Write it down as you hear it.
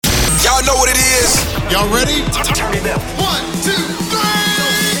Y'all know what it is. Y'all ready? Turn it up. 1, 2, 3.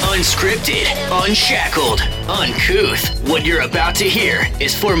 Unscripted, unshackled, uncouth. What you're about to hear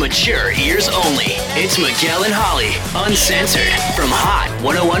is for mature ears only. It's Miguel and Holly, uncensored, from Hot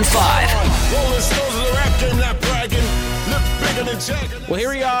 101.5. Well,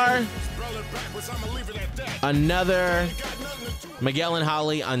 here we are. Another Miguel and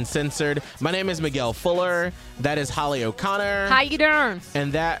Holly Uncensored. My name is Miguel Fuller. That is Holly O'Connor. How you doing?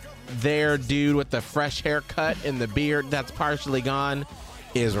 And that there dude with the fresh haircut and the beard that's partially gone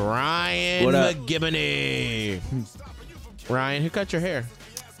is Ryan McGibney. Ryan, who cut your hair?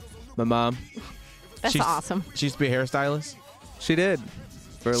 My mom. That's awesome. She used to be a hairstylist? She did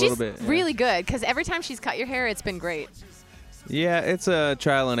for a little bit. She's really good because every time she's cut your hair, it's been great. Yeah, it's a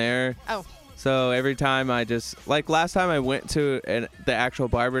trial and error. Oh. So every time I just, like last time I went to the actual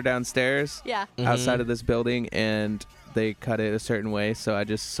barber downstairs outside of this building and they cut it a certain way. So I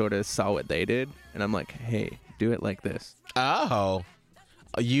just sort of saw what they did and I'm like, hey, do it like this. Oh.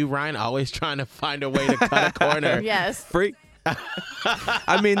 You, Ryan, always trying to find a way to cut a corner. Yes. Freak.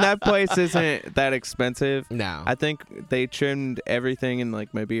 I mean, that place isn't that expensive. No. I think they trimmed everything in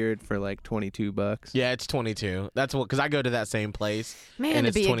like my beard for like $22. Yeah, it's 22. That's what, because I go to that same place. Man, and to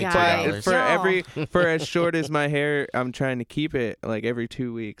it's be a $22. guy. For as short as my hair, I'm trying to keep it like every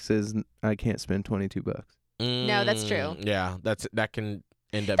 2 weeks. I can't spend $22. No, that's true. Yeah, that can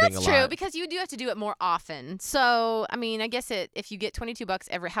end up being a lot. That's true because you do have to do it more often. So, I mean, I guess if you get $22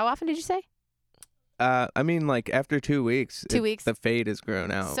 every, how often did you say? I mean, like after 2 weeks, 2 weeks, the fade has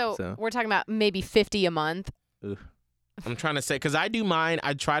grown out. So we're talking about maybe 50 a month. Ugh. I'm trying to say, because I do mine,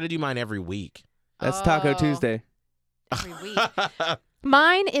 I try to do mine every week. That's Taco Tuesday. Every week.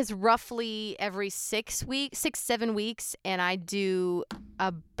 Mine is roughly every 7 weeks, and I do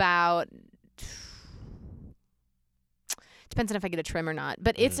about, depends on if I get a trim or not,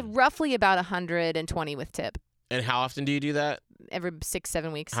 but it's roughly about 120 with tip. And how often do you do that? Every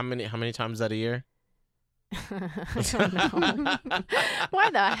 6-7 weeks. How many times that a year? I don't know. Why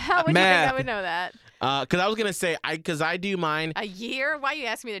the hell would you think I would know that? Because I was going to say, because I do mine. A year? Why you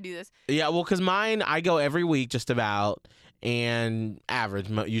asking me to do this? Yeah, well, because mine, I go every week just about, and average,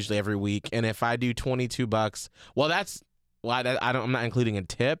 usually every week. And if I do $22, I'm not including a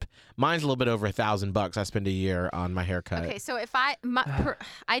tip. Mine's a little bit over $1,000 I spend a year on my haircut. Okay, so if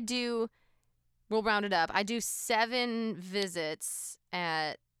we'll round it up. I do 7 visits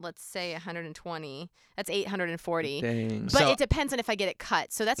at, let's say, 120. That's 840. Dang. But it depends on if I get it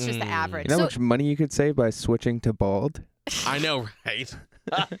cut. So that's just the average. You know how much money you could save by switching to bald? I know, right?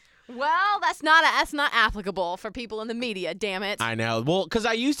 Well, that's not applicable for people in the media, damn it. I know. Well, because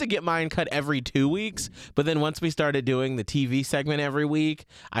I used to get mine cut every 2 weeks, but then once we started doing the TV segment every week,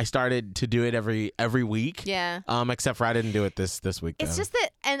 I started to do it every week. Yeah. Except for I didn't do it this week. It's just that,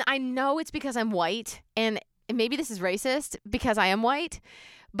 and I know it's because I'm white, and maybe this is racist because I am white,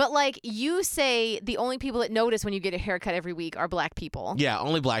 but like you say, the only people that notice when you get a haircut every week are black people. Yeah,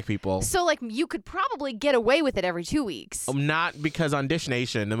 only black people. So like you could probably get away with it every 2 weeks. Not because on Dish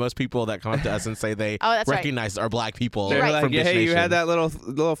Nation, the most people that come up to us and say they recognize are black people. They're Right. like, Dish hey, you Nation. had that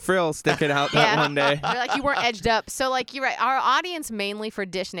little frill sticking out that one day. They're like, you weren't edged up. So like you're right. Our audience mainly for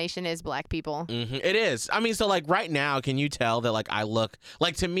Dish Nation is black people. Mm-hmm. It is. I mean, so like right now, can you tell that like I look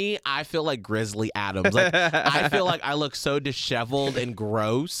like, to me, I feel like Grizzly Adams. Like I feel like I look so disheveled and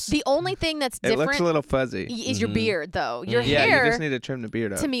gross. The only thing that's It different looks a little fuzzy. is your beard, though. Your Yeah, hair, you just need to trim the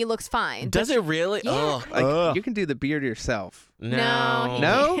beard up. to me, looks fine. Does it really? Yeah. Ugh. You can do the beard yourself. No.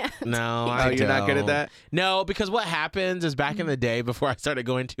 No? No, Oh, I you're not good at don't. that? No, because what happens is back in the day before I started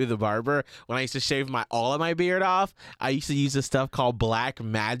going to the barber, when I used to shave all of my beard off, I used to use this stuff called black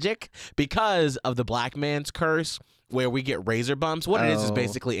magic because of the black man's curse, where we get razor bumps. What it is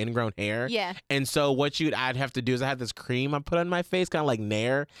basically ingrown hair. Yeah. And so what I'd have to do is I had this cream I put on my face, kind of like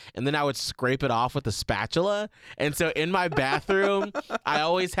Nair, and then I would scrape it off with a spatula. And so in my bathroom, I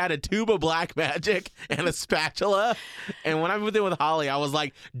always had a tube of black magic and a spatula. And when I moved in with Holly, I was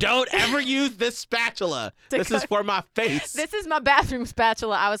like, don't ever use this spatula. This is for my face. This is my bathroom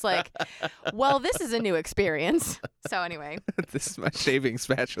spatula. I was like, well, this is a new experience. So anyway. This is my shaving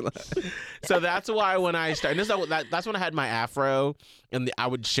spatula. So that's why when I started, that's when I had my afro, and I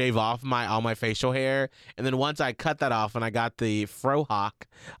would shave off all my facial hair, and then once I cut that off and I got the frohawk,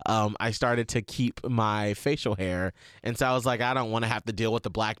 I started to keep my facial hair, and so I was like, I don't want to have to deal with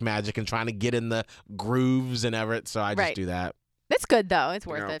the black magic and trying to get in the grooves and everything, so I just do that. That's good, though. It's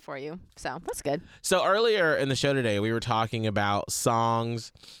worth it for you. So that's good. So earlier in the show today, we were talking about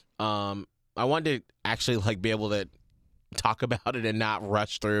songs. I wanted to actually like be able to talk about it and not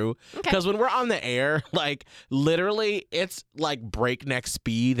rush through. Because when we're on the air, like literally it's like breakneck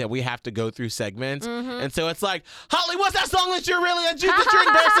speed that we have to go through segments. And so it's like, Holly, what's that song that you're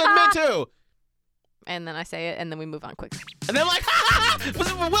embarrassing me to? And then I say it, and then we move on quick. And then like,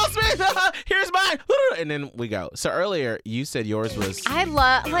 Will Smith, here's mine. And then we go. So earlier, you said yours was... I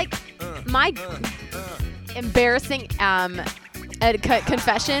love, like, my embarrassing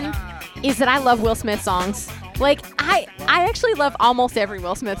confession is that I love Will Smith songs. Like, I actually love almost every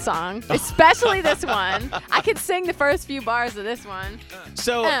Will Smith song, especially this one. I could sing the first few bars of this one.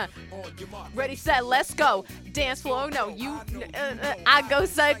 So... Ready, set, let's go. Dance floor, no, you. I go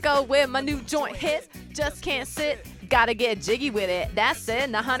psycho with my new joint hits. Just can't sit. Gotta get jiggy with it. That's it.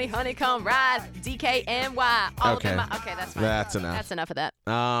 Now, honey, come ride. DKNY. Okay, that's fine. That's enough. That's enough of that.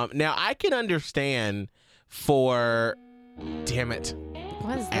 Now, I can understand for... Damn it.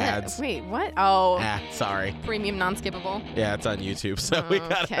 What is ads. that? Wait, what? Oh. Sorry. Premium non-skippable. Yeah, it's on YouTube, so we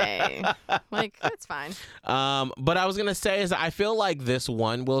got Okay. Like, that's fine. But I was going to say is I feel like this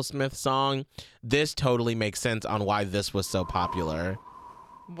one Will Smith song, this totally makes sense on why this was so popular.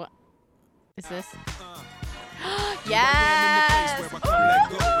 What? Is this? Yes!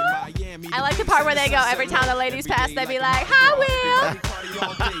 I like the part where they go, every time the ladies pass, they be like, hi, Will!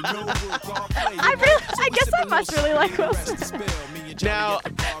 I guess I must really like Will Smith. Now,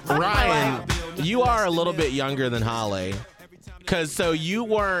 Ryan, you are a little bit younger than Holly. Because so you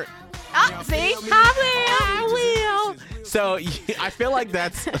weren't... See? Hi, Will! So I feel like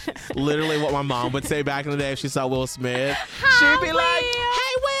that's literally what my mom would say back in the day if she saw Will Smith. Hi, She'd be like,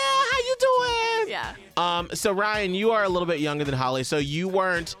 hey, Will, how you doing? Yeah. So Ryan, you are a little bit younger than Holly, so you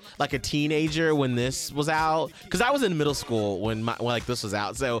weren't like a teenager when this was out. Because I was in middle school when like this was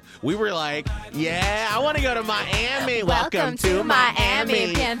out, so we were like, yeah, I want to go to Miami. Welcome to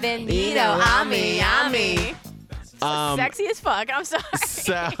Miami. Bienvenido a Miami. Sexy as fuck. I'm sorry.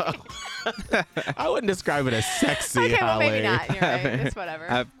 So I wouldn't describe it as sexy. Okay, well Holly. maybe not. You're right. It's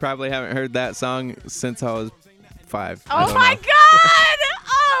whatever. I probably haven't heard that song since I was 5. Oh my god!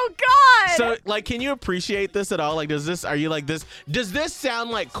 Oh god! So, like, can you appreciate this at all? Like, does this sound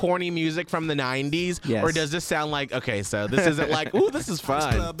like corny music from the 90s? Yes. Or does this sound like, okay, so this isn't like, ooh, this is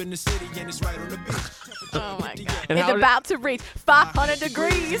fun. Oh my god. And it's about to reach 500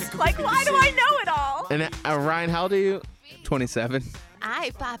 degrees. Like, why do I know it all? And Ryan, how old are you? 27.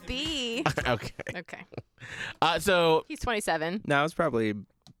 Ay, papi. Okay. Okay. So He's 27. No, I was probably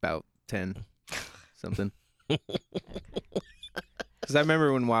about 10 something. Because I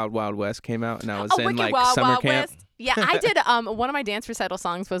remember when Wild Wild West came out, and I was in like Wild, summer Wild camp. West. Yeah, I did. One of my dance recital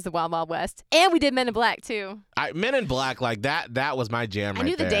songs was the Wild Wild West, and we did Men in Black too. Men in Black, like that was my jam. I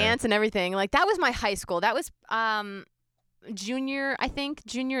knew the dance and everything. Like that was my high school. That was junior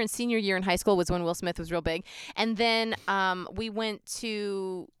and senior year in high school was when Will Smith was real big, and then we went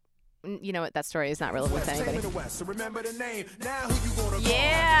to. You know what? That story is not relevant to anybody.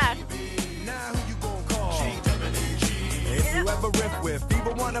 Yeah. You ever riff with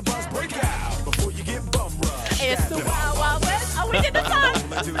fever, wanna bust, break out before you get bum rushed. It's the Wild Wild West. Oh, we did the song.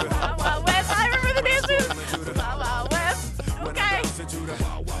 Wild Wild West. I remember the dances. Wild Wild West. Okay.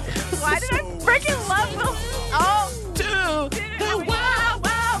 Why did I freaking love Will? Oh, to the Wild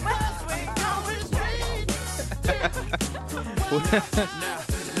Wild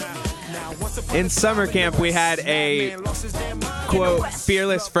West. In summer camp, we had a quote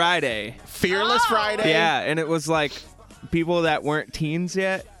Fearless Friday. Fearless Friday. Yeah, and it was like people that weren't teens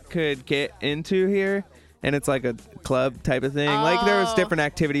yet could get into here, and it's like a club type of thing. Like there was different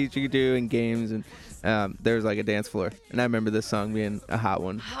activities you could do and games, and there was like a dance floor. And I remember this song being a hot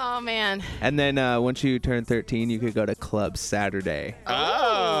one. Oh man. And then once you turned 13, you could go to Club Saturday.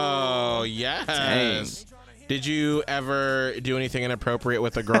 Oh yes. Dang. Did you ever do anything inappropriate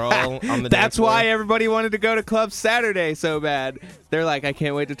with a girl on the dance That's floor? why everybody wanted to go to Club Saturday so bad. They're like, I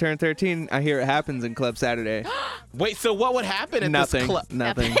can't wait to turn 13. I hear it happens in Club Saturday. Wait, so what would happen at Nothing. this club?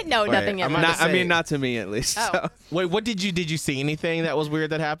 Nothing. No, nothing yet. I mean, not to me at least. Oh. So. Wait, what did you see anything that was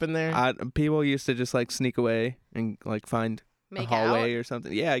weird that happened there? People used to just like sneak away and like find Make a hallway out? or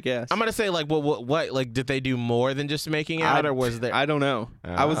something. Yeah, I guess. I'm gonna say like what like did they do more than just making out or was there? I don't know.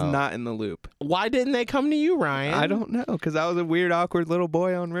 I was Oh. not in the loop. Why didn't they come to you, Ryan? I don't know because I was a weird, awkward little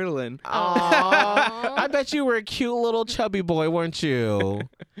boy on Ritalin. Aw, I bet you were a cute little chubby boy, weren't you?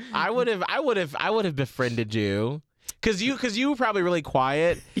 I would have befriended you. Cause you were probably really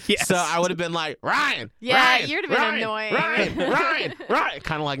quiet. Yes. So I would have been like, Ryan. Yeah, Ryan, you'd have been Ryan, annoying. Ryan.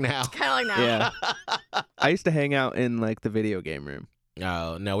 Kind of like now. Kind of like now. Yeah. I used to hang out in like the video game room.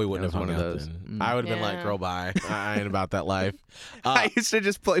 Oh, no, we wouldn't have hung one of out those. then. I would have been like, Yeah. girl, bye. I ain't about that life. I used to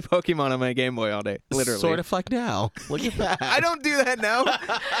just play Pokemon on my Game Boy all day, literally. Sort of like now. Look at that. I don't do that now. In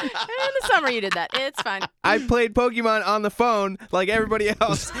the summer, you did that. It's fine. I played Pokemon on the phone like everybody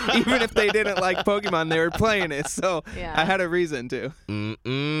else. Even if they didn't like Pokemon, they were playing it. So Yeah. I had a reason to.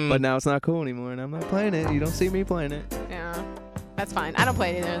 Mm-mm. But now it's not cool anymore, and I'm not playing it. You don't see me playing it. Yeah, that's fine. I don't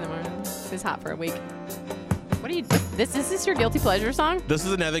play it either in the morning. It's hot for a week. What are you? This is your guilty pleasure song? This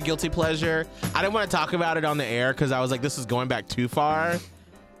is another guilty pleasure. I didn't want to talk about it on the air because I was like, this is going back too far.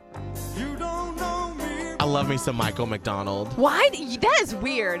 You don't know me. I love me some Michael McDonald. Why? That is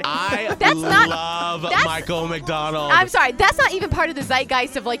weird. I That's not- love that's- Michael McDonald. I'm sorry. That's not even part of the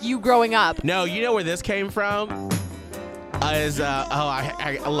zeitgeist of like you growing up. No, you know where this came from?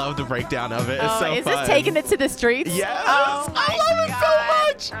 I love the breakdown of it. It's so is fun. this taking it to the streets? Yes. Oh I my love it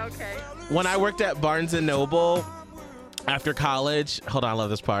so God. much. Okay. When I worked at Barnes & Noble after college, hold on, I love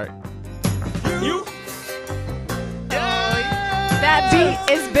this part. You. That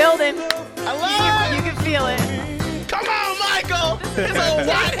beat is building. I love You can feel it. Come on, Michael. His old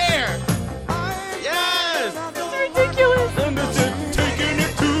white hair. Yes. It's ridiculous. And this is taking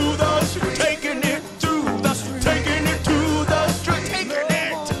it to the street. Taking it to the street. Taking it to the street. Taking it.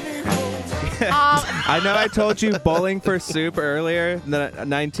 I know I told you Bowling for Soup earlier,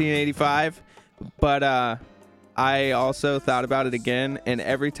 1985, but I also thought about it again, and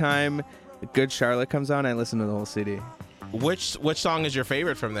every time Good Charlotte comes on, I listen to the whole CD. Which song is your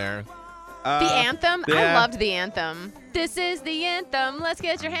favorite from there? The anthem? I yeah. loved the anthem. This is the anthem. Let's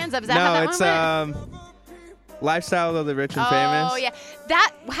get your hands up. Is that how No, that it's one went? Lifestyle of the Rich and Famous. Oh, yeah.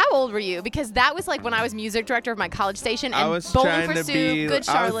 How old were you? Because that was like when I was music director of my college station. And I was Bowling trying for to Soup, be. Good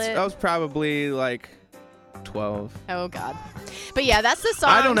Charlotte. I was probably like 12. Oh, God. But yeah, that's the song.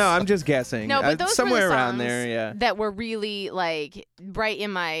 I don't know. I'm just guessing. No, but those somewhere were the around songs there. Yeah. that were really like right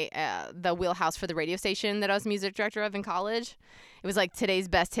in my the wheelhouse for the radio station that I was music director of in college. It was like today's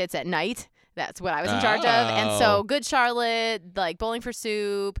best hits at night. That's what I was in charge of. And so Oh. Good Charlotte, like Bowling for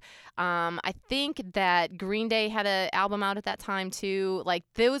Soup. I think that Green Day had an album out at that time too. Like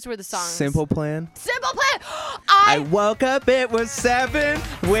those were the songs. Simple Plan. Simple Plan. I woke up, it was 7,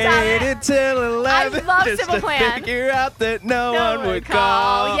 waited till 11 love just Simple to Plan. figure out that no No one would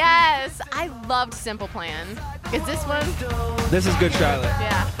call. Yes, I loved Simple Plan. Is this one? This is Good Charlotte.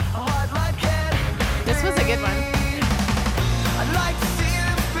 Yeah. This was a good one.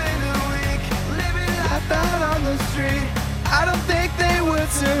 Out on the street, I don't think they would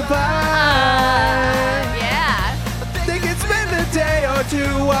survive. Yeah. They could spend a day or two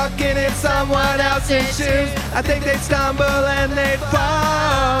walking in someone else's shoes. I think they'd stumble and they'd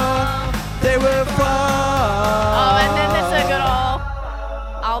fall. They would fall. Oh, and then there's a good old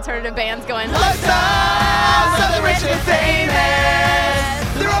alternative bands going. Lifestyles of the rich and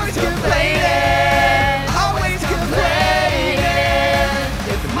famous. They're always complaining, always complaining.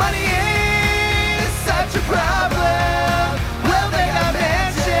 If the money is such a problem, well, they got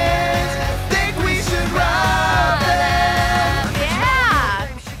mansions. Think we should rob them. Yeah.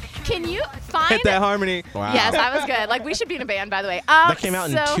 Can you find? Hit that harmony. Wow. Yes, I was good. Like we should be in a band, by the way. That came out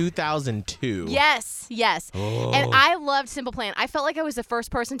in so- 2002. Yes, yes. Oh. And I loved Simple Plan. I felt like I was the first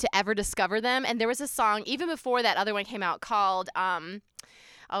person to ever discover them. And there was a song, even before that other one came out, called,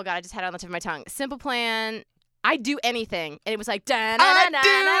 oh God, I just had it on the tip of my tongue. Simple Plan, I Do Anything. And it was like, I'd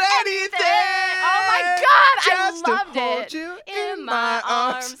do anything. Oh my God, just I loved to hold it. you In my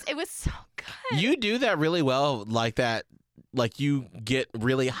arms. It was so good. You do that really well, like that. Like you get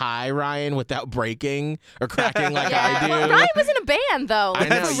really high, Ryan, without breaking or cracking like I do. Well, Ryan was in a band, though. I Like,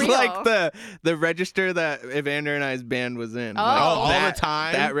 know. That's for real. like the register that Evander and I's band was in. Oh. Like, Oh, all that- the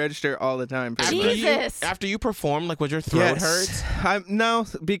time? That register all the time. pretty much. Jesus. After you performed, like, was your throat hurt? No,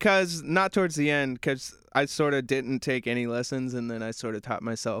 because not towards the end, because I sort of didn't take any lessons, and then I sort of taught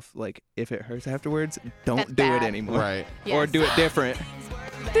myself, like, if it hurts afterwards, don't That's do bad. it anymore. Right. Or Yes. do it different.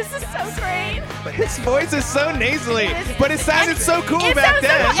 This is so great. But his voice is so nasally, but it sounded so cool It back sounded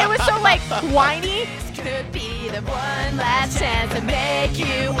then. so cool. It was so like whiny. Could be the one last chance to make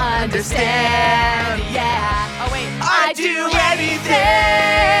you understand. Yeah. Oh wait. I'd do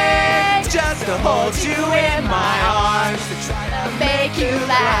anything just to hold you in my arms. to make you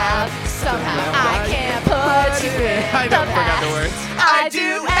laugh. Somehow I can't put you in. I never forgot the words. I'd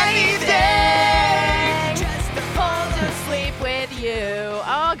do anything just to hold you sleep with you.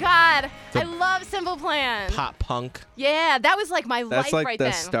 Oh God, I love Simple Plan. Pop punk. Yeah, that was like my That's life like right the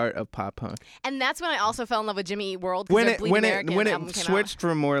then. start of pop punk. And that's when I also fell in love with Jimmy Eat World. 'cause When their it Bleed when American it when album it came switched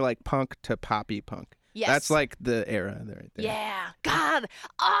from more like punk to poppy punk. Yes. That's like the era right there. Yeah. God.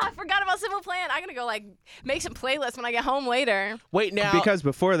 Oh, I forgot about Simple Plan. I'm gonna go like make some playlists when I get home later. Wait, now Because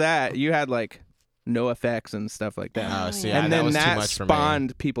before that, you had like no effects and stuff like that. Oh, see, and that then was too that much for me.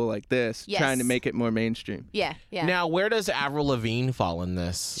 spawned people like this Yes. trying to make it more mainstream. Yeah. Now, where does Avril Lavigne fall in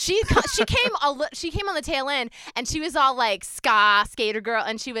this? She came on the tail end, and she was all like skater girl,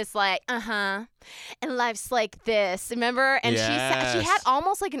 and she was like, and life's like this, remember? And she had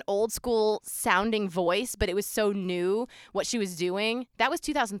almost like an old school sounding voice, but it was so new what she was doing. That was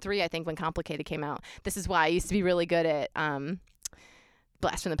 2003, I think, when Complicated came out. This is why I used to be really good at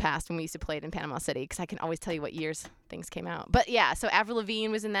Blast from the Past when we used to play it in Panama City, because I can always tell you what years things came out. But yeah, so Avril Lavigne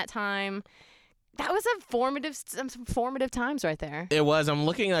was in that time. That was some formative times right there. It was. I'm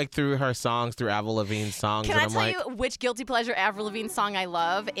looking like through her songs, through Avril Lavigne's songs. Can and I I'm tell like, you which guilty pleasure Avril Lavigne song I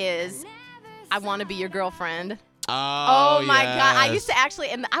love is I Want to Be Your Girlfriend. Oh my God. I used to actually,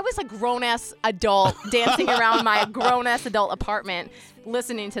 and I was a grown-ass adult dancing around my grown-ass adult apartment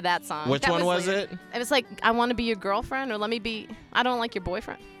listening to that song. Which one was it? It was like, I Want to Be Your Girlfriend, or Let Me Be, I Don't Like Your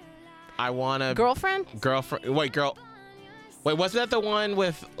Boyfriend. I want to... Girlfriend? Wait, wasn't that the one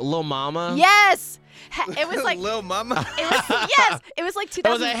with Lil Mama? Yes! It was like... Lil Mama? Yes! It was like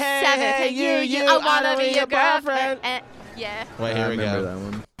 2007. It was like, hey, you, I want to be your girlfriend. Yeah. Yeah. Wait, here we remember go. that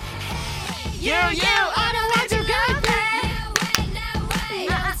one. You, I don't want your girlfriend.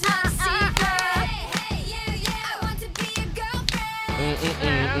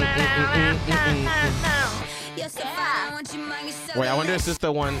 Wait, I wonder if this is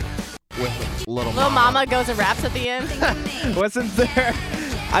the one with Little Mama goes and raps at the end. Wasn't there?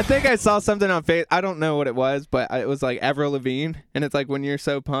 I think I saw something on Facebook. I don't know what it was, but it was like Avril Lavigne, and it's like When You're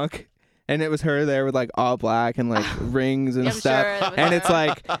So Punk, and it was her there with like all black and like rings and I'm stuff, sure it was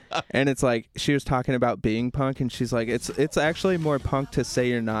and it's like she was talking about being punk, and she's like, it's actually more punk to say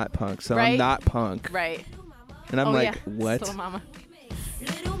you're not punk, so Right? I'm not punk, Right. and I'm like, yeah. what? Little Mama.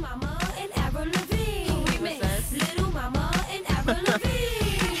 Little Mama and Avril Lavigne. Who was this? Little Mama and Avril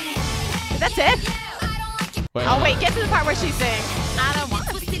Lavigne. That's it? Wait, Oh, wait, get to the part where she sings. I don't want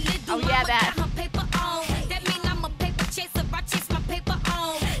to be. Oh, yeah, that.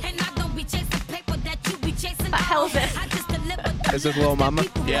 The hell is this? Is this Lil Mama?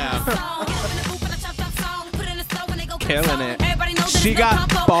 Yeah. Killing it. She got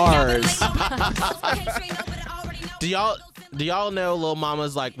bars. Do y'all know Lil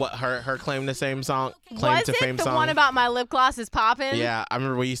Mama's like what her claim to fame song? Was it the one about my lip gloss is popping? Yeah, I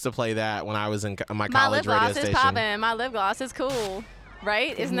remember we used to play that when I was in my My college lip radio gloss station. is popping. My lip gloss is cool.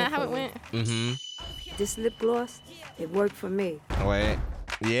 Right? Isn't that how it went? Mm-hmm. This lip gloss, it worked for me. Wait.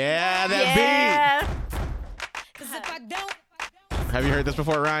 Yeah, that beat. Have you heard this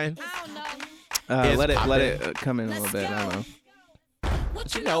before, Ryan? It's Let poppin'. it come in a little bit. I don't know.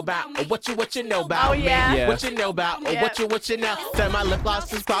 What you know about? What you know about Oh, me? yeah. Yeah. What you know about? Yeah. What you know? Say my lip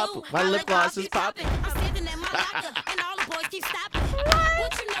gloss is popping. My lip gloss is popping.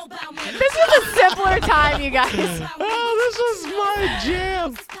 This was a simpler time, you guys. Oh, this was my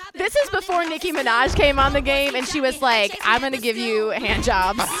jam. This is before Nicki Minaj came on the game, and she was like, I'm going to give you hand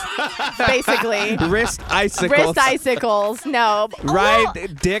jobs, basically. Wrist icicles. Wrist icicles. No.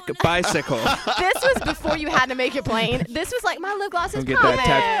 Ride dick bicycle. This was before you had to make it plain. This was like, my lip gloss is Get popping.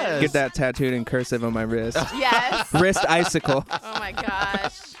 that, get that tattooed in cursive on my wrist. Yes. Wrist icicle. Oh, my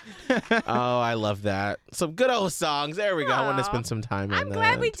gosh. Oh, I love that. Some good old songs. There we go. I want to Aw. spend some time in I'm that.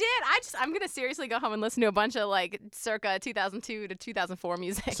 glad we did. I'm going to seriously go home and listen to a bunch of like circa 2002 to 2004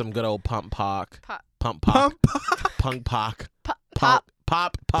 music. Some good old pump pock. Pop- Pump pock. Punk pock. Pop.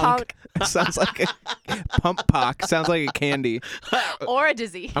 Pop punk. Punk. Sounds like a pump pock. Sounds like a candy. Or a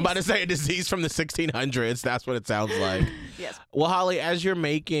disease. I'm about to say a disease from the 1600s. That's what it sounds like. Yes. Well, Holly, as you're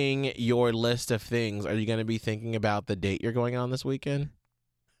making your list of things, are you going to be thinking about the date you're going on this weekend?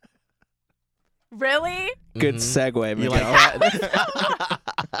 Really? Good Mhm. segue, You Miguel. like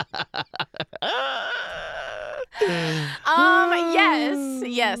that?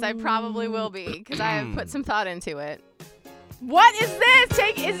 Yes, I probably will be because I have put some thought into it. What is this?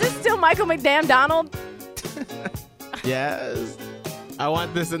 Is this still Michael McDamn Donald? Yes. I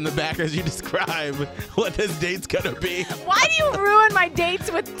want this in the back as you describe what this date's gonna be. Why do you ruin my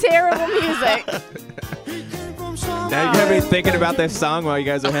dates with terrible music? Now you're gonna be thinking about this song while you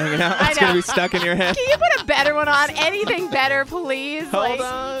guys are hanging out. I It's gonna know. be stuck in your head. Can you put a better one on? Anything better, please? Hold Like,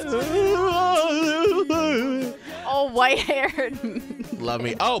 on. oh, white-haired. Love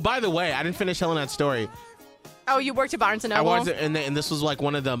me. Oh, by the way, I didn't finish telling that story. Oh, you worked at Barnes & Noble? I was, and this was like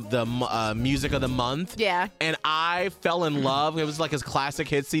one of the music of the month. Yeah. And I fell in love. It was like his classic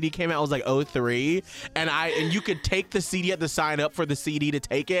hit CD came out. It was like 03. And you could take the CD, you had to sign up for the CD to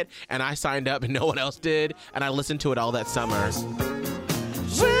take it. And I signed up and no one else did. And I listened to it all that summer.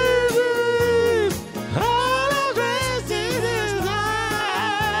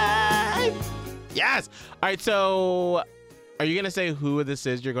 Yes. All right. So, are you gonna say who this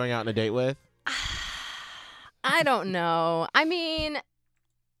is you're going out on a date with? I don't know. I mean,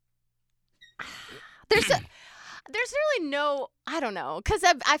 there's really no. I don't know, because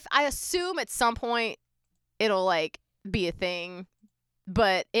I assume at some point it'll like be a thing,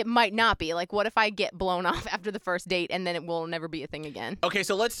 but it might not be. Like, what if I get blown off after the first date and then it will never be a thing again? Okay,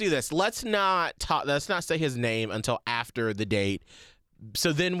 so let's do this. Let's not say his name until after the date.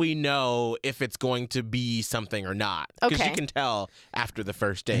 So then we know if it's going to be something or not. Because Okay. you can tell after the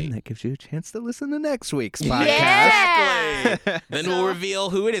first date. And that gives you a chance to listen to next week's podcast. Yeah. Exactly. Then we'll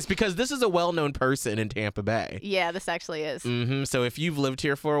reveal who it is, because this is a well-known person in Tampa Bay. Yeah, this actually is. So if you've lived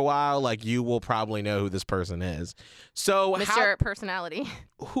here for a while, like, you will probably know who this person is. So Mr. Personality.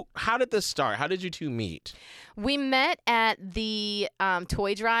 how did this start? How did you two meet? We met at the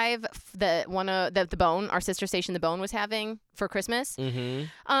toy drive that the Bone, our sister station, the Bone, was having for Christmas.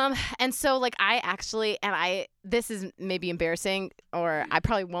 And so like this is maybe embarrassing, or I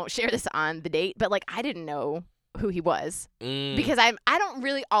probably won't share this on the date, but like I didn't know who he was because I don't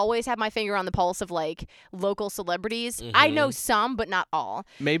really always have my finger on the pulse of like local celebrities. I know some, but not all.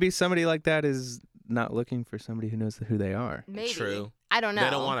 Maybe somebody like that is not looking for somebody who knows who they are. Maybe. True. I don't know. They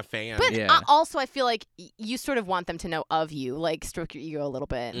don't want a fan. But Yeah. also, I feel like you sort of want them to know of you, like stroke your ego a little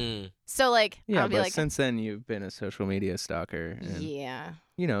bit. So, like, Yeah, I'll be but like, since then you've been a social media stalker. And, yeah,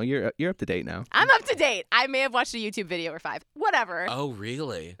 you know, you're up to date now. I'm up to date. I may have watched a YouTube video or 5, whatever. Oh,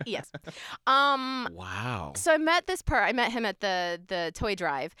 really? Yes. Wow. So I met him at the toy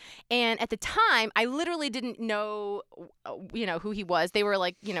drive, and at the time, I literally didn't know, who he was. They were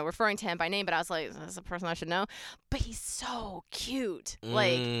like, referring to him by name, but I was like, this is a person I should know. But he's so cute.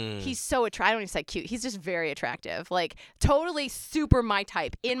 Like, he's so attractive. I don't even say cute. He's just very attractive. Like, totally super my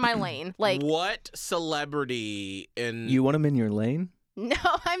type, in my lane. Like, what celebrity in You want him in your lane? no,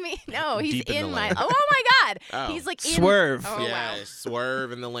 I mean, no, he's Deep in the in my. lane. Oh my God, Oh. he's like in, Swerve. Oh, yeah, wow.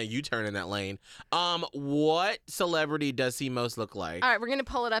 swerve in the lane. You turn in that lane. What celebrity does he most look like? All right, we're gonna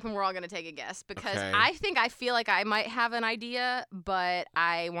pull it up and we're all gonna take a guess because Okay. I feel like I might have an idea, but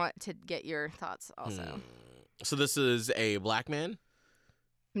I want to get your thoughts also. So this is a black man?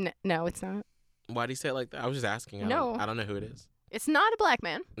 No, it's not. Why do you say it like that? I was just asking. No. I don't know who it is. It's not a black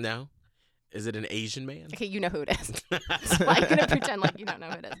man. No? Is it an Asian man? Okay, you know who it is. So I'm gonna pretend like you don't know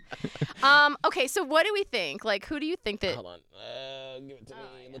who it is. Okay, so what do we think? Like, who do you think that? Hold on. Give it to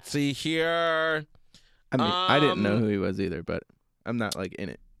me. Let's see here. I mean, I didn't know who he was either, but I'm not like in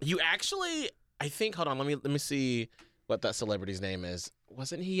it. You actually, I think. Hold on. Let me see what that celebrity's name is.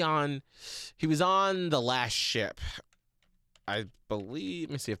 Wasn't he on? He was on The Last Ship, I believe.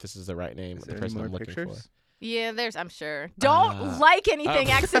 Let me see if this is the right name. Is The there any person more I'm looking pictures? for. Yeah, I'm sure. Don't like anything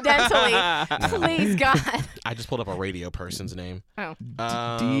accidentally, please, God. I just pulled up a radio person's name. Oh,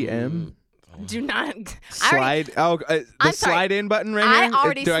 DM? do not. Slide. The I'm sorry. slide in button right I here?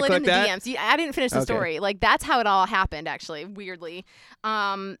 already Do I slid click in the that? DMs. I didn't finish the Okay. story. Like, that's how it all happened, actually, weirdly.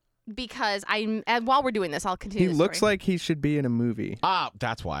 Because while we're doing this, I'll continue. He the looks story. like he should be in a movie.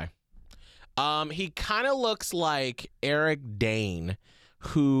 That's why. He kind of looks like Eric Dane,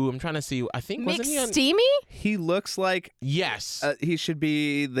 who I'm trying to see. I think wasn't he on? McSteamy? He looks like Yes. he should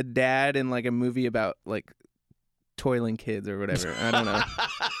be the dad in like a movie about like toiling kids or whatever. I don't know.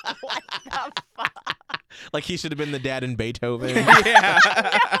 What the fuck? Like he should have been the dad in Beethoven. Yeah.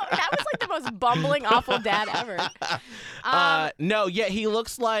 That was like the most bumbling, awful dad ever. No, yeah, he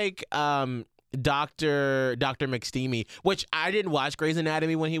looks like Dr. McSteamy, which I didn't watch Grey's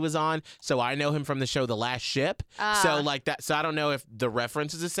Anatomy when he was on, so I know him from the show The Last Ship. So like that, so I don't know if the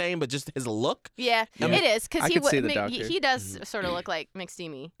reference is the same, but just his look. Yeah, it is because I he could see the doctor. he does sort of look like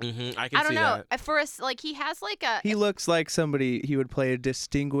McSteamy. I can I don't see know. that. For us, like he has like a He looks like somebody he would play a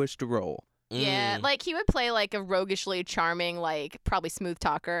distinguished role. yeah, like he would play like a roguishly charming, like probably smooth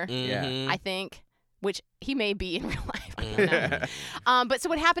talker. Yeah. I think, which he may be in real life. I don't know. But so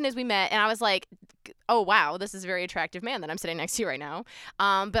what happened is we met, and I was like, oh, wow, this is a very attractive man that I'm sitting next to right now.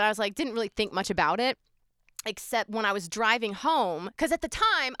 But I was like, didn't really think much about it, except when I was driving home, because at the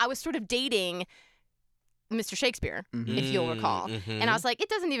time I was sort of dating Mr. Shakespeare, if you'll recall. And I was like, it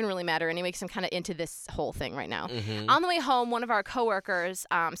doesn't even really matter anyway, because I'm kind of into this whole thing right now. On the way home, one of our coworkers,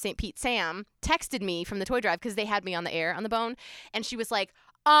 St. Pete Sam, texted me from the toy drive because they had me on the air on the Bone, and she was like,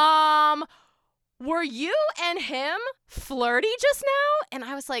 were you and him flirty just now? And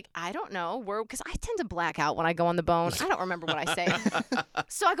I was like, I don't know. Because I tend to black out when I go on the bone. I don't remember what I say.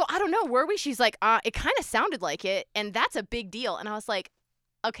 So I go, I don't know. Were we? She's like, it kind of sounded like it. And that's a big deal. And I was like,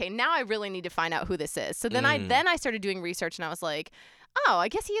 okay, now I really need to find out who this is. So then I started doing research and I was like, oh, I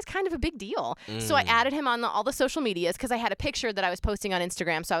guess he is kind of a big deal. So I added him on all the social medias because I had a picture that I was posting on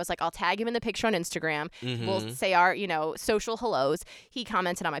Instagram. So I was like, I'll tag him in the picture on Instagram. We'll say our, social hellos. He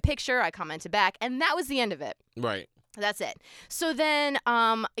commented on my picture. I commented back. And that was the end of it. Right. That's it. So then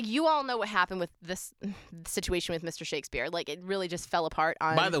you all know what happened with this situation with Mr. Shakespeare. Like, it really just fell apart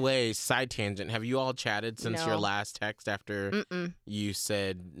on... By the way, side tangent, have you all chatted since your No. last text after you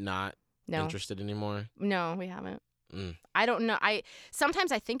said not interested anymore? No, we haven't. I don't know.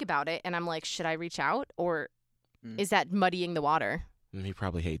 Sometimes I think about it and I'm like, should I reach out or is that muddying the water? He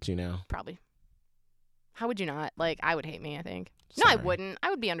probably hates you now. Probably. How would you not? Like, I would hate me, I think. Sorry. No, I wouldn't. I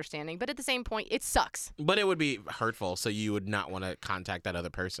would be understanding. But at the same point, it sucks. But it would be hurtful, so you would not want to contact that other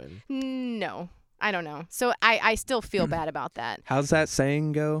person. No, I don't know. So I still feel bad about that. How's that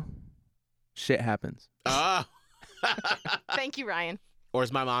saying go? Shit happens. Oh. Thank you, Ryan. Or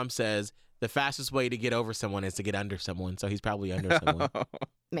as my mom says, the fastest way to get over someone is to get under someone. So he's probably under someone.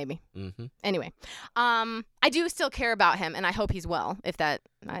 Maybe. Mm-hmm. Anyway, I do still care about him, and I hope he's well. If that,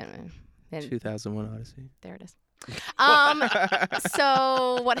 I don't know. 2001 Odyssey. There it is.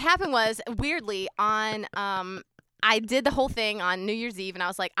 So what happened was, weirdly, on I did the whole thing on New Year's Eve, and I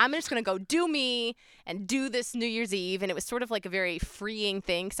was like, I'm just gonna go do me and do this New Year's Eve, and it was sort of like a very freeing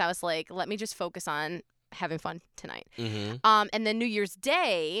thing because I was like, let me just focus on having fun tonight. And then New Year's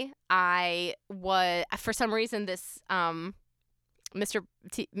Day, I was, for some reason, this Mr.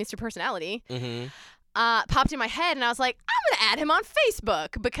 Personality popped in my head, and I was like, I'm gonna add him on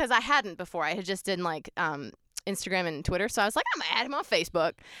Facebook because I hadn't before. I had just done like Instagram and Twitter, so I was like, I'm gonna add him on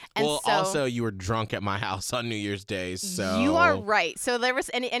Facebook. And well, so, also you were drunk at my house on New Year's Day, so you are right. So there was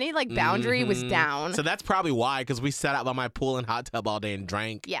any like boundary was down. So that's probably why, because we sat out by my pool and hot tub all day and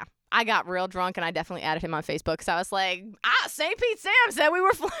drank. Yeah. I got real drunk, and I definitely added him on Facebook because I was like, St. Pete Sam said we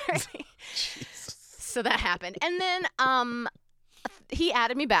were flirting. So that happened. And then he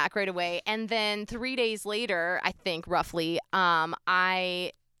added me back right away. And then 3 days later, I think, roughly,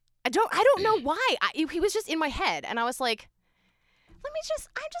 I don't know why. He was just in my head. And I was like, I'm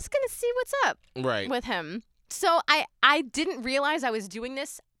just going to see what's up with him. So I didn't realize I was doing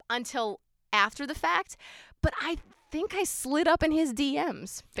this until after the fact, but I think I slid up in his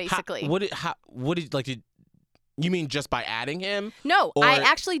DMs, basically. What did you mean just by adding him? No, I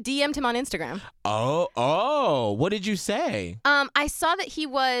actually DM'd him on Instagram. Oh, what did you say? I saw that he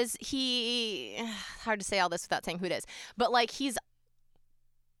hard to say all this without saying who it is, but like he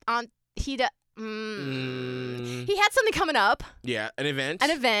had something coming up. Yeah, an event.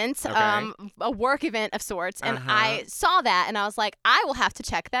 Okay. A work event of sorts, and I saw that, and I was like, I will have to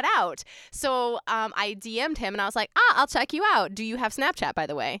check that out. So I DM'd him, and I was like, I'll check you out. Do you have Snapchat, by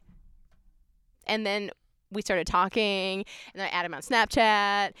the way? And then we started talking, and then I added him on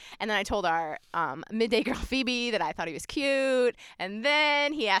Snapchat, and then I told our midday girl Phoebe that I thought he was cute, and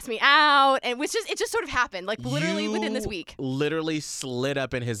then he asked me out, and it just sort of happened, like literally within this week. Literally slid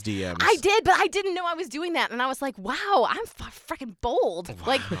up in his DMs. I did, but I didn't know I was doing that, and I was like, wow, I'm freaking bold. Wow.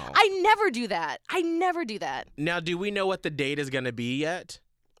 Like, I never do that. Now, do we know what the date is going to be yet?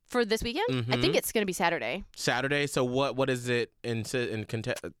 For this weekend? I think it's going to be Saturday. Saturday? So what is it insist?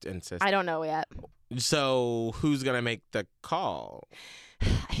 I don't know yet. So who's going to make the call?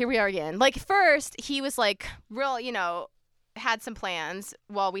 Here we are again. Like, first, he was like, real, had some plans.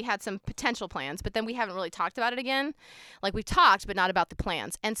 Well, we had some potential plans, but then we haven't really talked about it again. Like, we've talked, but not about the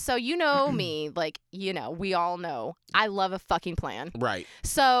plans. And so, me, like, we all know I love a fucking plan. Right.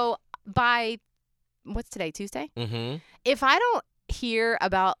 So by, what's today, Tuesday? Mm-hmm. If I don't hear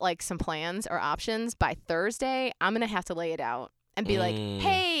about like some plans or options by Thursday, I'm going to have to lay it out. And be like,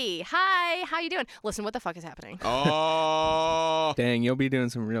 hey, hi, how you doing? Listen, what the fuck is happening? Oh. Dang, you'll be doing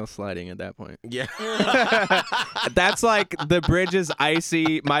some real sliding at that point. Yeah. That's like the bridge is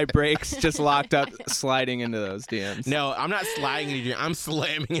icy, my brakes just locked up, sliding into those DMs. No, I'm not sliding into you. I'm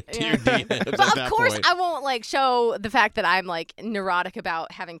slamming into your DMs. But of course, I won't like show the fact that I'm like neurotic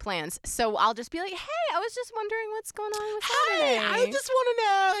about having plans. So I'll just be like, hey, I was just wondering what's going on with Saturday. I just want to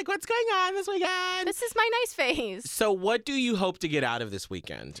know like what's going on this weekend. This is my nice face. So what do you hope to get out of this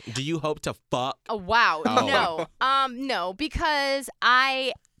weekend? Do you hope to fuck? Oh, wow. Oh. No, because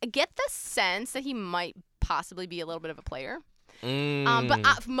I get the sense that he might possibly be a little bit of a player.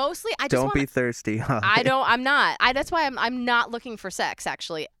 But mostly, I just don't be thirsty. Holly. I'm not. That's why I'm not looking for sex.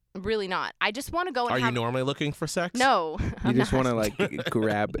 Actually, really not. I just want to go. And Are you normally looking for sex? No. You just want to like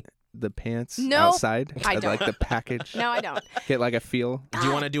grab the pants Nope. outside? I Like don't. the package. No, I don't. Get like a feel. Do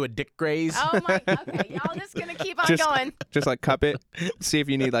you want to do a dick graze? Oh my. Okay, y'all just gonna keep on Just- going. Just like cup it. See if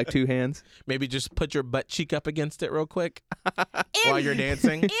you need like 2 hands. Maybe just put your butt cheek up against it real quick In, while you're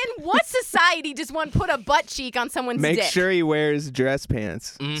dancing. in what society does one put a butt cheek on someone's Make dick? sure he wears dress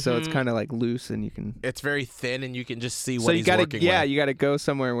pants, so it's Mhm. kind of like loose and you can. It's very thin, and you can just see what So you he's gotta, working yeah, with. you gotta go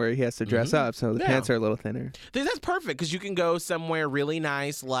somewhere where he has to dress up, so the Yeah. pants are a little thinner. That's perfect because you can go somewhere really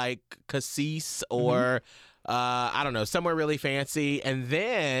nice like Cassis or I don't know, somewhere really fancy, and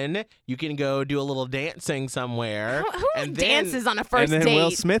then you can go do a little dancing somewhere. Who and then, dances on a first and then date?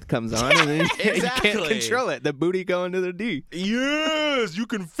 Will Smith comes on, and then you can't Exactly. control it. The booty going to the D. Yes, you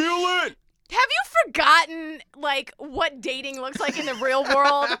can feel it. Have you forgotten like what dating looks like in the real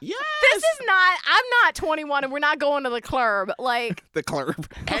world? Yes. This is not. I'm not 21, and we're not going to the club. Like, The club.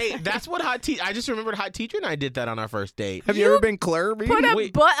 Hey, that's what I just remembered Hot Teacher and I did that on our first date. Have you ever been club? put a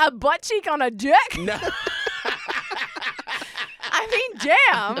Wait. butt cheek on a dick. No. I mean,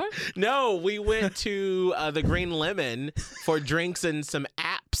 damn. No, we went to the Green Lemon for drinks and some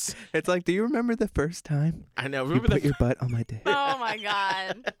apps. It's like, do you remember the first time I know. you Remember put the your butt on my dick? Oh my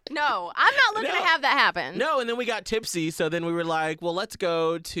god. No, I'm not looking to No. have that happen. No, and then we got tipsy, so then we were like, well, let's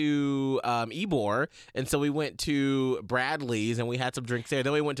go to Ybor. And so we went to Bradley's and we had some drinks there.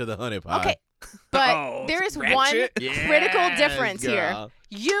 Then we went to the Honey Pot. Okay, but Oh, there is one ratchet. critical Yes, difference here. girl.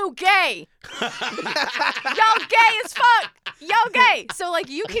 You gay. Y'all gay as fuck. Y'all gay. So like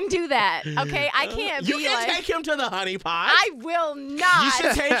you can do that. Okay? I can't You be can like take him to the Honey Pot. I will not. You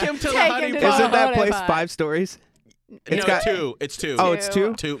should take him to the Take Honey him to Pot. the Isn't that Honey place Pot. 5 stories? No, It's got- 2. It's 2. Oh, it's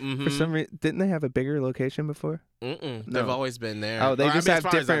 2? Two. Mm-hmm. For some reason, didn't they have a bigger location before? Mm-mm. No. They've always been there. Oh, they Or, I just mean, have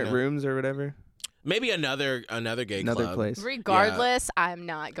as far as I different know. rooms or whatever. Maybe another gay Another club. place. Regardless, I'm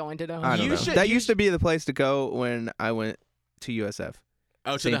not going to the I don't You know. should- That you used to be the place to go when I went to USF.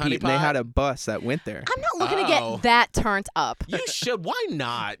 Oh, to St. the Honey Pete, Pot. and they had a bus that went there. I'm not looking to Oh. get that turned up. You should. Why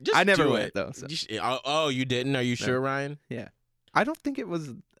not? Just I never do went, it. though, so. Oh, you didn't? Are you sure, Ryan? Yeah. I don't think it was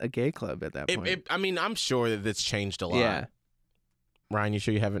a gay club at that point. I mean, I'm sure that it's changed a lot. Yeah. Ryan, you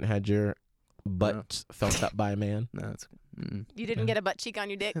sure you haven't had your butt thumped up by a man? No, it's You didn't get a butt cheek on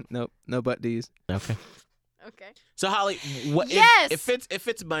your dick. nope, no butt D's. Okay. Okay. So Holly, what Yes! if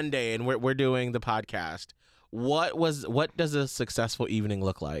it's Monday and we're doing the podcast, what does a successful evening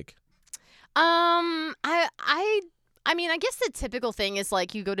look like? I mean, I guess the typical thing is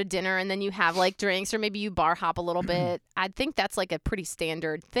like you go to dinner and then you have like drinks or maybe you bar hop a little bit. I think that's like a pretty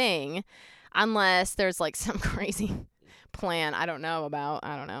standard thing, unless there's like some crazy plan I don't know about.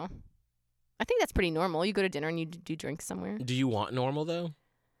 I don't know. I think that's pretty normal. You go to dinner and you do drinks somewhere. Do you want normal though?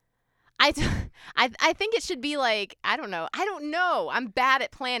 I think it should be like, I don't know. I'm bad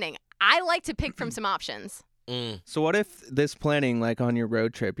at planning. I like to pick from some options. Mm. So what if this planning, like on your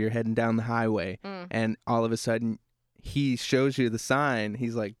road trip, you're heading down the highway, and all of a sudden he shows you the sign.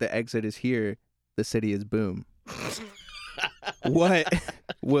 He's like, the exit is here. The city is boom. What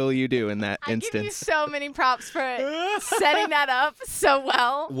will you do in that I give you instance? so many props for setting that up so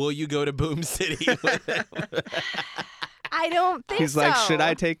well. Will you go to Boom City? I don't think He's so. like, should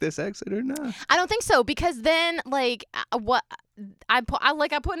I take this exit or not? I don't think so because then like what I'm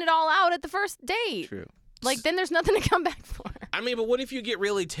putting it all out at the first date. True. Like then there's nothing to come back for. I mean, but what if you get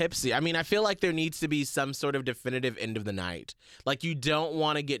really tipsy? I mean, I feel like there needs to be some sort of definitive end of the night. Like you don't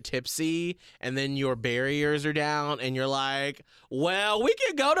want to get tipsy and then your barriers are down and you're like, well, we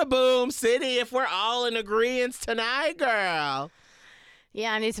can go to Boom City if we're all in agreement tonight, girl.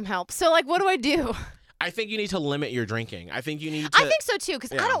 Yeah, I need some help. So like, what do I do? I think you need to limit your drinking. I think you need to. I think so too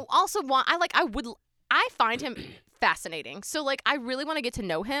because Yeah. I don't also want. I find him fascinating. So like, I really want to get to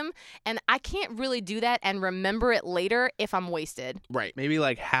know him, and I can't really do that and remember it later if I'm wasted. Right. Maybe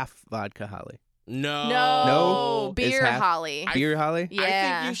like half vodka Holly. No. No? beer, Is half- Holly. Beer Holly?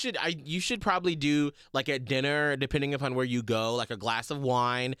 Yeah. I think you should probably do like at dinner, depending upon where you go, like a glass of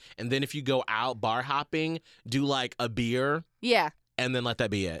wine, and then if you go out bar hopping, do like a beer, Yeah. and then let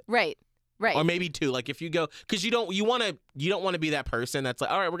that be it. Right. Right. Or maybe 2. Like if you go, because you don't want to be that person that's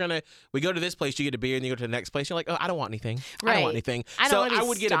like, all right, we go to this place, you get a beer, and you go to the next place, you're like, oh, I don't want anything. I don't Right. want anything. I don't so wanna be I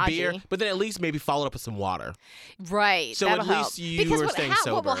would get a beer, stodgy. but then at least maybe follow it up with some water. Right. So that'll at least help. you because are what, staying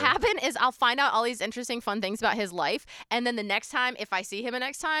what will sober. happen is I'll find out all these interesting, fun things about his life, and then the next time, if I see him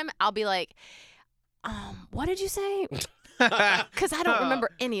next time, I'll be like, what did you say? Because I don't remember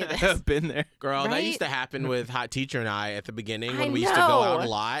any of this. I've been there. Girl, that Right? used to happen with Hot Teacher and I at the beginning when I we used to go out know. a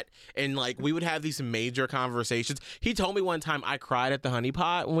lot. And like we would have these major conversations. He told me one time I cried at the Honey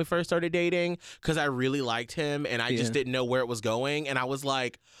Pot when we first started dating because I really liked him and I just Yeah. didn't know where it was going. And I was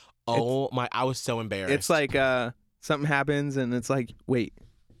like, I was so embarrassed. It's like something happens and it's like, wait,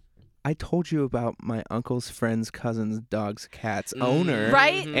 I told you about my uncle's friend's cousin's dog's cat's owner.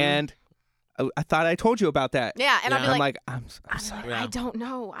 Right? And I thought I told you about that. Yeah, and I'm I'll be like, I'm sorry. I don't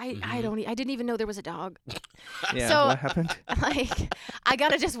know. I didn't even know there was a dog. Yeah, So, what happened? Like, I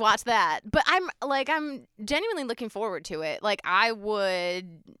gotta just watch that. But I'm genuinely looking forward to it. Like, I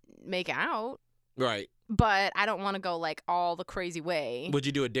would make out, Right. but I don't want to go like all the crazy way. Would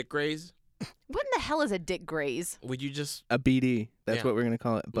you do a dick graze? What in the hell is a dick graze? Would you just A BD. That's Yeah. what we're going to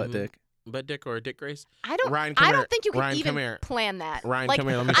call it. Butt Mhm. dick. butt dick or a dick graze? I Ryan, come here. don't think you can Ryan, even come here. plan that. Ryan, like, come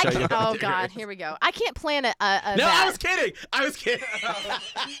here. Let me I show you. can't- Oh God, here we go. I can't plan a No, that. I was kidding. I was kidding.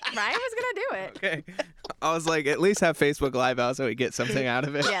 Ryan was gonna do it. Okay. I was like, at least have Facebook Live out so we get something out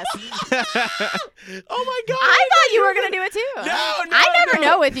of it. Yes. Oh my God. I thought you were gonna do it too. No, I never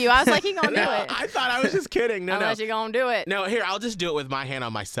no. know with you. I was like, he gonna No, do it. I thought I was just kidding. No, Unless no. you're gonna do it. No, here, I'll just do it with my hand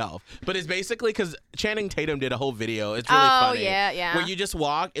on myself. But it's basically because Channing Tatum did a whole video. It's really Oh, funny. yeah. Where you just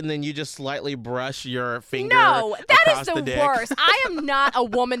walk and then you just slightly brush your finger No, that across is the dick. worst. I am not a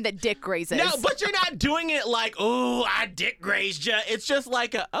woman that dick grazes. No, but you're not doing it like, oh, I dick grazed you. It's just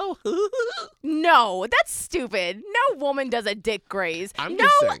like a, oh. No, that's stupid. No woman does a dick graze. I'm no,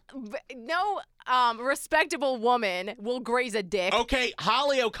 just saying. no respectable woman will graze a dick. Okay,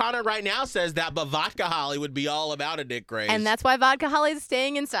 Holly O'Connor right now says that, but Vodka Holly would be all about a dick graze. And that's why Vodka Holly is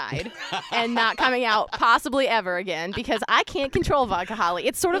staying inside and not coming out possibly ever again because I can't control Vodka Holly.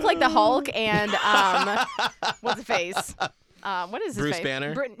 It's sort of like the Hulk and what's his face? What is his Bruce face?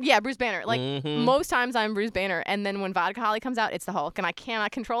 Banner? Bruce Banner. Like most times I'm Bruce Banner, and then when Vodka Holly comes out, it's the Hulk, and I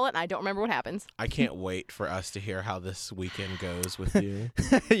cannot control it, and I don't remember what happens. I can't wait for us to hear how this weekend goes with you.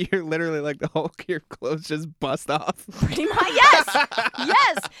 You're literally like the Hulk. Your clothes just bust off. Pretty much, yes,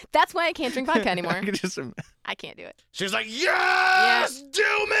 yes. That's why I can't drink vodka anymore. I could just I can't do it. She's like, yes, do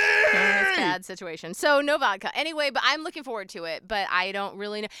me! It's a bad situation. So no vodka. Anyway, but I'm looking forward to it, but I don't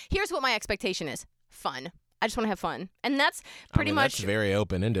really know. Here's what my expectation is. Fun. I just want to have fun. And that's pretty much. That's very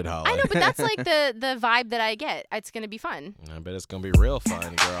open-ended, Holly. I know, but that's like the vibe that I get. It's going to be fun. I bet it's going to be real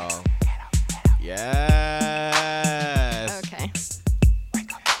fun, girl. Yes. Okay.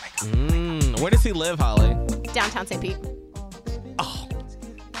 Where does he live, Holly? Downtown St. Pete. Oh.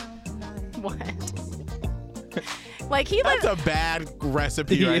 What? Like he lives. That's a bad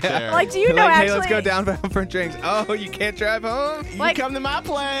recipe right there. Like, do you know like, actually? hey, let's go downtown for drinks. Oh, you can't drive home? like- you come to my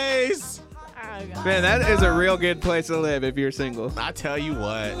place. Oh, God. Man, that is a real good place to live if you're single. I tell you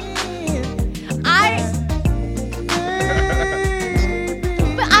what.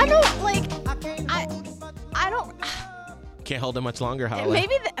 But I don't like. I don't. Can't hold it much longer, Holly.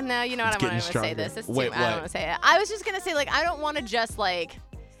 Maybe. No, you know what? I It's don't want getting to say stronger. this. It's Wait, too, I don't what? want to say it. I was just gonna say like I don't want to just like.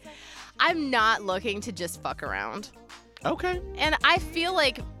 I'm not looking to just fuck around. Okay. And I feel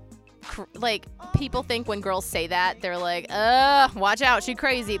like people think when girls say that, they're like, watch out, she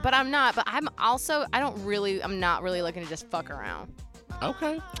crazy. But I'm not. But I'm not really looking to just fuck around.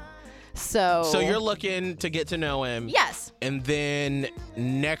 Okay. So So you're looking to get to know him. Yes. And then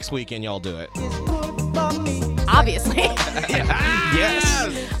next weekend y'all do it. Obviously.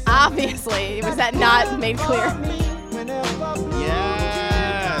 Yes. Obviously. Was that not made clear?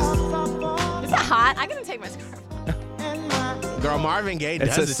 Yes. Is that hot? I gotta take my scarf off. Girl, Marvin Gaye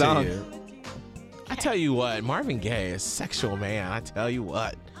It's does a it song. to you. I tell you what, Marvin Gaye is a sexual man. I tell you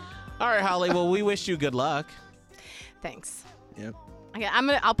what. All right, Holly. Well, we wish you good luck. Thanks. Yep. Okay,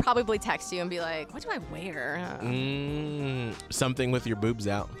 I'll probably text you and be like, what do I wear? Something with your boobs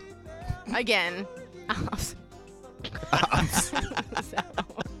out. Again.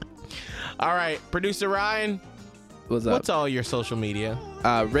 All right, producer Ryan. What's up? What's all your social media?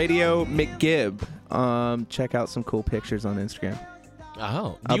 Radio McGibb. Check out some cool pictures on Instagram.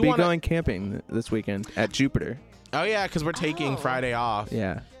 Oh, I'll be going camping this weekend at Jupiter. Oh yeah, because we're taking Friday off.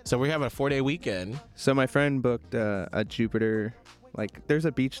 Yeah. So we have a 4-day weekend. So my friend booked a Jupiter. Like, there's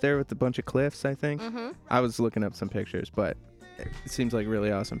a beach there with a bunch of cliffs, I think. Mm-hmm. I was looking up some pictures, but it seems like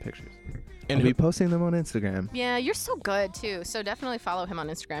really awesome pictures. And I'll be posting them on Instagram. Yeah, you're so good too. So definitely follow him on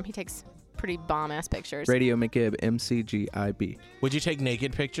Instagram. He takes pretty bomb-ass pictures. Radio McGibb, MCGIB. Would you take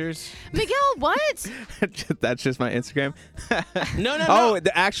naked pictures? Miguel, what? That's just my Instagram. No. Oh,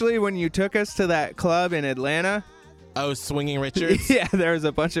 actually, when you took us to that club in Atlanta. Oh, Swinging Richards? Yeah, there was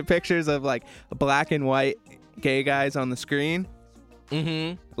a bunch of pictures of like black and white gay guys on the screen.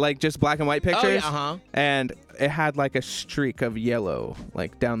 Mm-hmm. Like just black and white pictures. Oh, yeah, uh-huh. And it had like a streak of yellow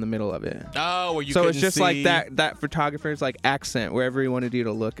like down the middle of it. Oh, where you so couldn't it's just see. like that photographer's like accent wherever he wanted you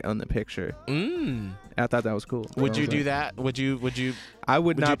to look on the picture. I thought that was cool. Would you do that? Would you? I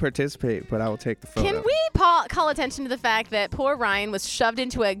would not participate, but I will take the photo. Can we call attention to the fact that poor Ryan was shoved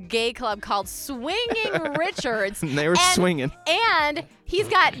into a gay club called Swinging Richards? And they were swinging. And he's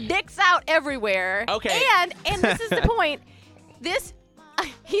got dicks out everywhere. Okay. And this is the point.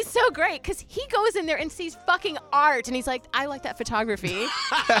 He's so great because he goes in there and sees fucking art, and he's like, I like that photography. This is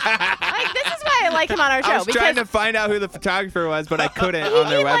why I like him on our show. I was trying to find out who the photographer was, but I couldn't on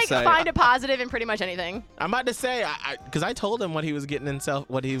their website. He can find a positive in pretty much anything. I'm about to say, because I told him what he was getting himself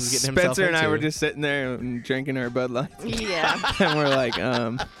into. Spencer and I were just sitting there and drinking our Bud Lights. Yeah. And we're like,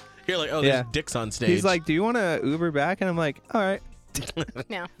 You're like, oh, there's dicks on stage. He's like, do you want to Uber back? And I'm like, all right.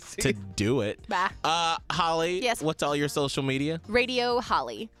 No. To do it. Bye. Holly. Yes. What's all your social media? Radio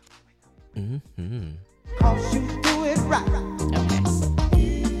Holly. Mm-hmm. Cause you do it right.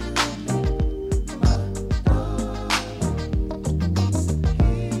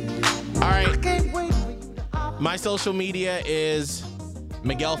 All right. My social media is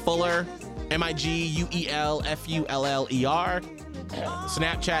Miguel Fuller, MiguelFuller.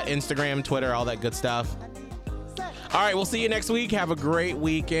 Snapchat, Instagram, Twitter, all that good stuff. All right, we'll see you next week. Have a great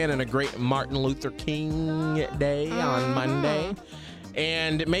weekend and a great Martin Luther King Day on Monday.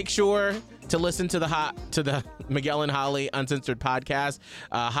 And make sure to listen to the Miguel and Holly Uncensored podcast,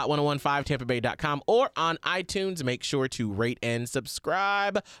 hot1015 tampabay.com, or on iTunes. Make sure to rate and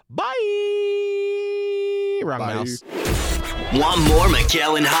subscribe. Bye. Wrong mouse. Want more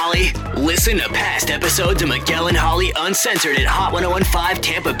Miguel and Holly? Listen to past episodes of Miguel and Holly Uncensored at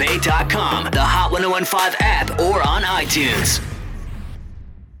hot1015tampabay.com, the Hot 1015 app, or on iTunes.